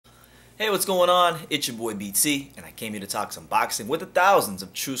Hey, what's going on? It's your boy BT, and I came here to talk some boxing with the thousands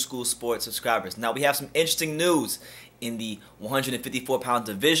of True School Sports subscribers. Now, we have some interesting news in the 154-pound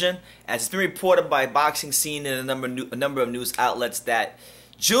division, as it's been reported by Boxing Scene and a number of news outlets that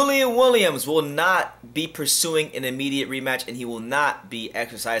Julian Williams will not be pursuing an immediate rematch, and he will not be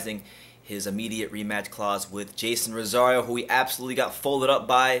exercising his immediate rematch clause with Jeison Rosario, who he absolutely got folded up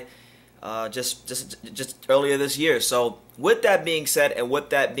by just earlier this year. So with that being said, and with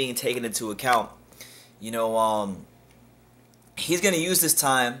that being taken into account, he's gonna use this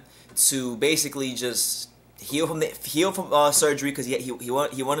time to basically just heal from surgery, because he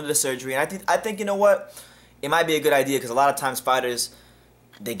wanted the surgery. And I think you know what, it might be a good idea, because a lot of times fighters,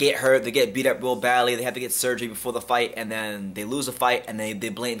 they get hurt, they get beat up real badly, they have to get surgery before the fight, and then they lose the fight, and they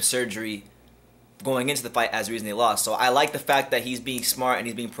blame surgery going into the fight as the reason they lost. So I like the fact that he's being smart and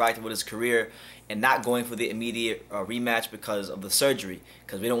he's being proactive with his career and not going for the immediate rematch because of the surgery.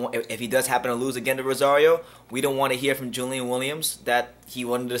 Because we don't want, if he does happen to lose again to Rosario, we don't want to hear from Julian Williams that he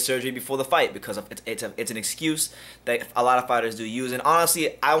wanted the surgery before the fight, because it's an excuse that a lot of fighters do use. And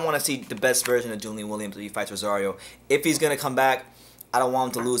honestly, I want to see the best version of Julian Williams if he fights Rosario. If he's going to come back, I don't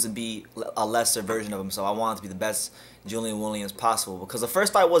want him to lose and be a lesser version of himself. I want him to be the best Julian Williams possible, because the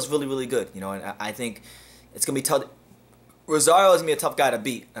first fight was really, really good, and I think it's going to be tough. Rosario is going to be a tough guy to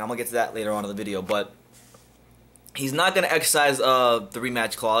beat, and I'm going to get to that later on in the video, but he's not going to exercise the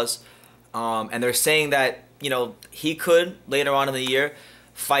rematch clause, and they're saying that, he could, later on in the year,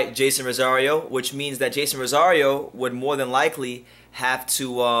 fight Jeison Rosario, which means that Jeison Rosario would more than likely have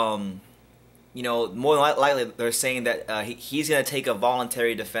to, more than likely, they're saying that he's going to take a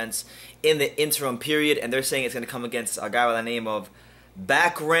voluntary defense in the interim period, and they're saying it's going to come against a guy by the name of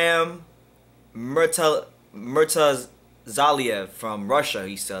Bakram Murtazaliev from Russia.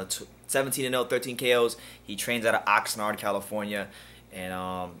 He's 17-0, 13 KOs. He trains out of Oxnard, California,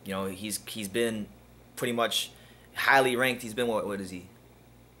 and he's been pretty much highly ranked. He's been what is he?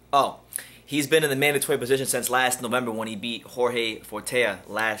 Oh. He's been in the mandatory position since last November, when he beat Jorge Fortea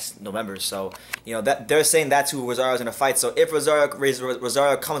last November. So, that they're saying that's who Rosario's going to fight. So if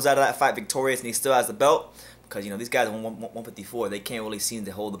Rosario comes out of that fight victorious and he still has the belt, because, these guys are 154, they can't really seem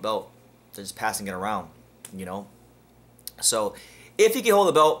to hold the belt. They're just passing it around, So if he can hold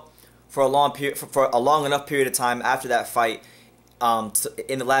the belt for a long enough period of time after that fight,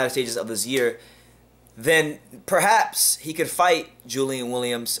 in the latter stages of this year, then perhaps he could fight Julian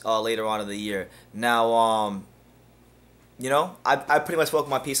Williams later on in the year. Now, I pretty much spoke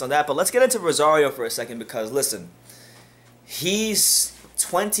my piece on that, but let's get into Rosario for a second, because, listen, he's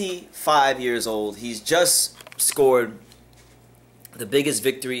 25 years old. He's just scored the biggest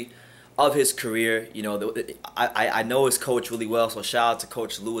victory of his career. I know his coach really well, so shout out to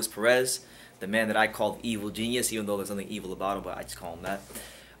Coach Luis Perez, the man that I call the evil genius, even though there's nothing evil about him, but I just call him that.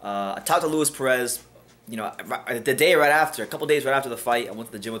 I talked to Luis Perez, the day right after, a couple days right after the fight. I went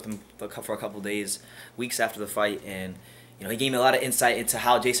to the gym with him for a couple days, weeks after the fight, and he gave me a lot of insight into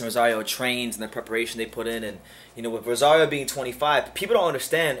how Jeison Rosario trains and the preparation they put in. And with Rosario being 25, people don't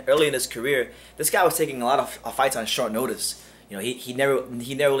understand. Early in his career, this guy was taking a lot of fights on short notice. He never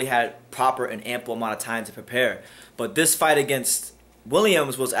really had proper and ample amount of time to prepare. But this fight against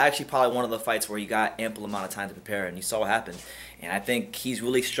Williams was actually probably one of the fights where he got ample amount of time to prepare, and you saw what happened. And I think he's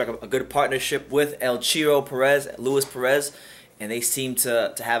really struck a good partnership with El Chiro Perez, Luis Perez, and they seem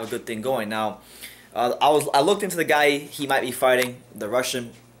to have a good thing going. Now, I looked into the guy he might be fighting, the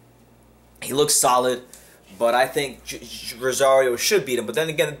Russian. He looks solid, but I think Rosario should beat him. But then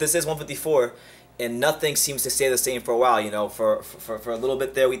again, this is 154, and nothing seems to stay the same for a while. For a little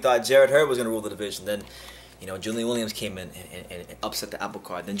bit there, we thought Jarrett Hurd was going to rule the division. Then, Julian Williams came in and upset the apple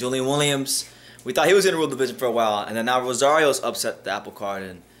cart. Then Julian Williams, we thought he was going to rule the division for a while, and then now Rosario's upset the apple cart,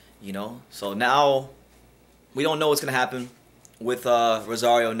 and so now we don't know what's going to happen with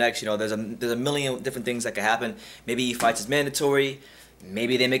Rosario next. There's a million different things that could happen. Maybe he fights as mandatory.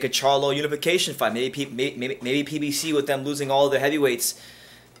 Maybe they make a Charlo unification fight. Maybe PBC, with them losing all of their heavyweights,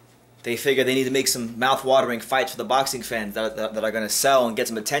 they figure they need to make some mouth-watering fights for the boxing fans that are going to sell and get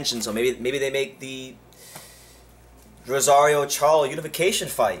some attention. So maybe they make the Rosario Charlo unification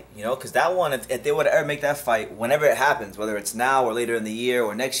fight, because that one, if they would ever make that fight, whenever it happens, whether it's now or later in the year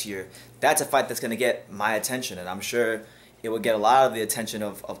or next year, that's a fight that's going to get my attention, and I'm sure it would get a lot of the attention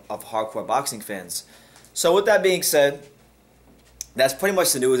of hardcore boxing fans. So with that being said, that's pretty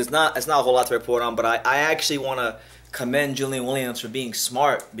much the news. It's not a whole lot to report on, but I actually want to commend Julian Williams for being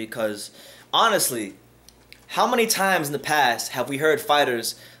smart, because honestly, how many times in the past have we heard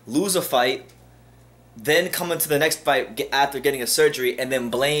fighters lose a fight, then come into the next fight after getting a surgery, and then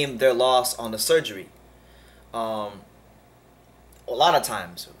blame their loss on the surgery? a lot of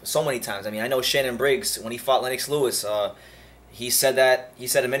times, so many times. I mean, I know Shannon Briggs, when he fought Lennox Lewis, he said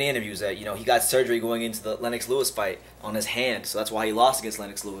in many interviews that, you know, he got surgery going into the Lennox Lewis fight on his hand, so that's why he lost against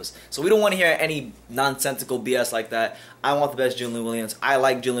Lennox Lewis. So we don't want to hear any nonsensical BS like that. I want the best Julian Williams. I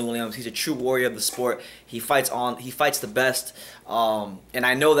like Julian Williams. He's a true warrior of the sport. He fights the best, and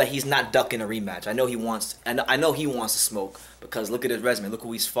I know that he's not ducking a rematch. I know he wants to smoke, because look at his resume. Look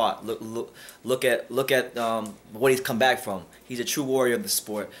who he's fought. Look at what he's come back from. He's a true warrior of the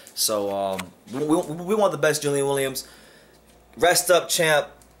sport. So we want the best Julian Williams. Rest up, champ.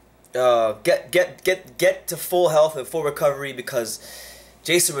 Get to full health and full recovery, because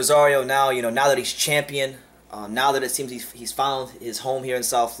Jeison Rosario now, now that he's champion, now that it seems he's found his home here in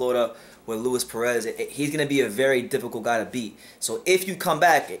South Florida with Luis Perez, he's going to be a very difficult guy to beat. So if you come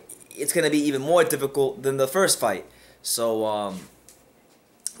back, it's going to be even more difficult than the first fight. So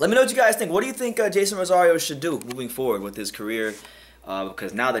let me know what you guys think. What do you think Jeison Rosario should do moving forward with his career?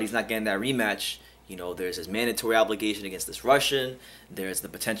 Because now that he's not getting that rematch, there's his mandatory obligation against this Russian. There's the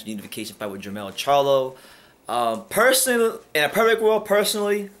potential unification fight with Jermell Charlo. Personally, in a perfect world,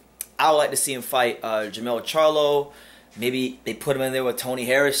 I would like to see him fight Jermell Charlo. Maybe they put him in there with Tony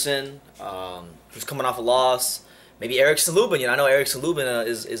Harrison, who's coming off a loss. Maybe Eric Salubin. I know Eric Salubin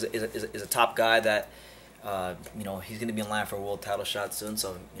is a top guy that he's going to be in line for a world title shot soon.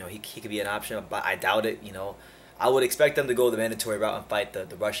 So he could be an option, but I doubt it. I would expect them to go the mandatory route and fight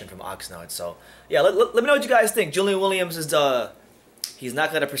the Russian from Oxnard. So, yeah, let me know what you guys think. Julian Williams is he's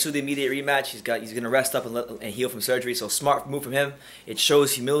not going to pursue the immediate rematch. He's going to rest up and heal from surgery. So, smart move from him. It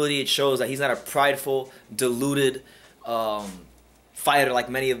shows humility. It shows that he's not a prideful, deluded fighter like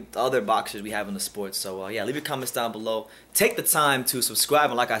many of the other boxers we have in the sport. So, yeah, leave your comments down below. Take the time to subscribe.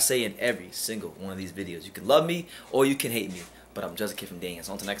 And like I say in every single one of these videos, you can love me or you can hate me. But I'm just a kid from Daniel.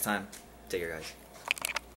 So, until next time, take care, guys.